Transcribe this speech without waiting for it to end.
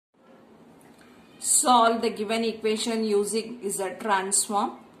Solve the given equation using Z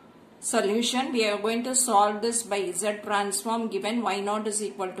transform. Solution, we are going to solve this by Z transform given y0 is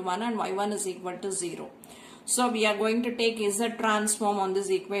equal to 1 and y1 is equal to 0. So we are going to take Z transform on this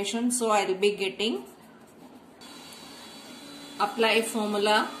equation. So I will be getting, apply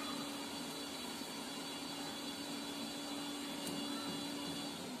formula,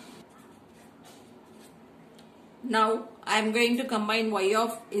 now I am going to combine y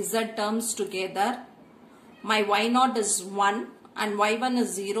of Z terms together. My y0 is 1 and y1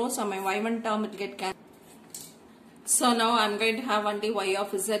 is 0, so my y1 term will get cancelled. So now I am going to have only y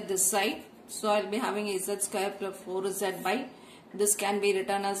of z this side. So I will be having z square plus 4z by, this can be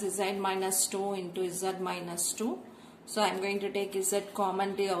written as z minus 2 into z minus 2. So I am going to take z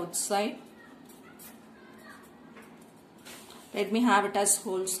commonly outside. Let me have it as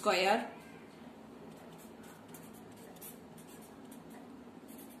whole square.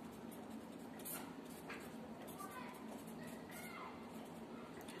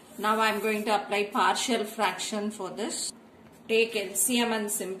 Now I am going to apply partial fraction for this. Take LCM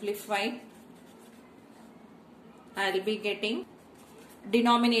and simplify. I will be getting,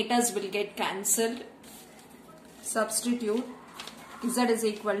 denominators will get cancelled. Substitute, Z is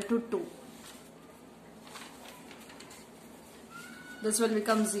equal to 2. This will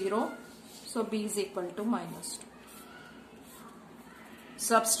become 0. So B is equal to minus 2.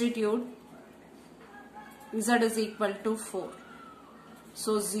 Substitute, Z is equal to 4.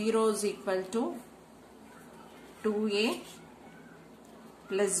 So 0 is equal to 2a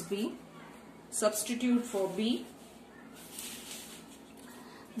plus b. Substitute for b.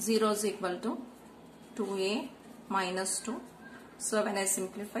 0 is equal to 2a minus 2. So when I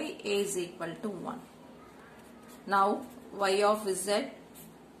simplify, a is equal to 1. Now y of z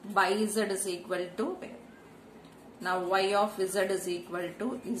by z is equal to, now y of z is equal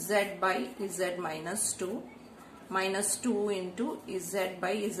to z by z minus 2. Minus 2 into z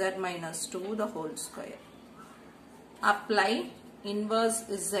by z minus 2 the whole square. Apply inverse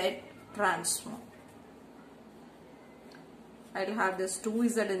z transform. I will have this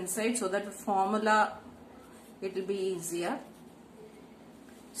 2z inside so that the formula, it will be easier.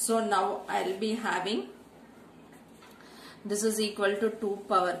 So now I will be having, this is equal to 2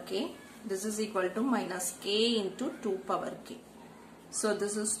 power k. This is equal to minus k into 2 power k. So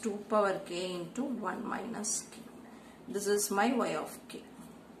this is 2 power k into 1 minus k. This is my y of k.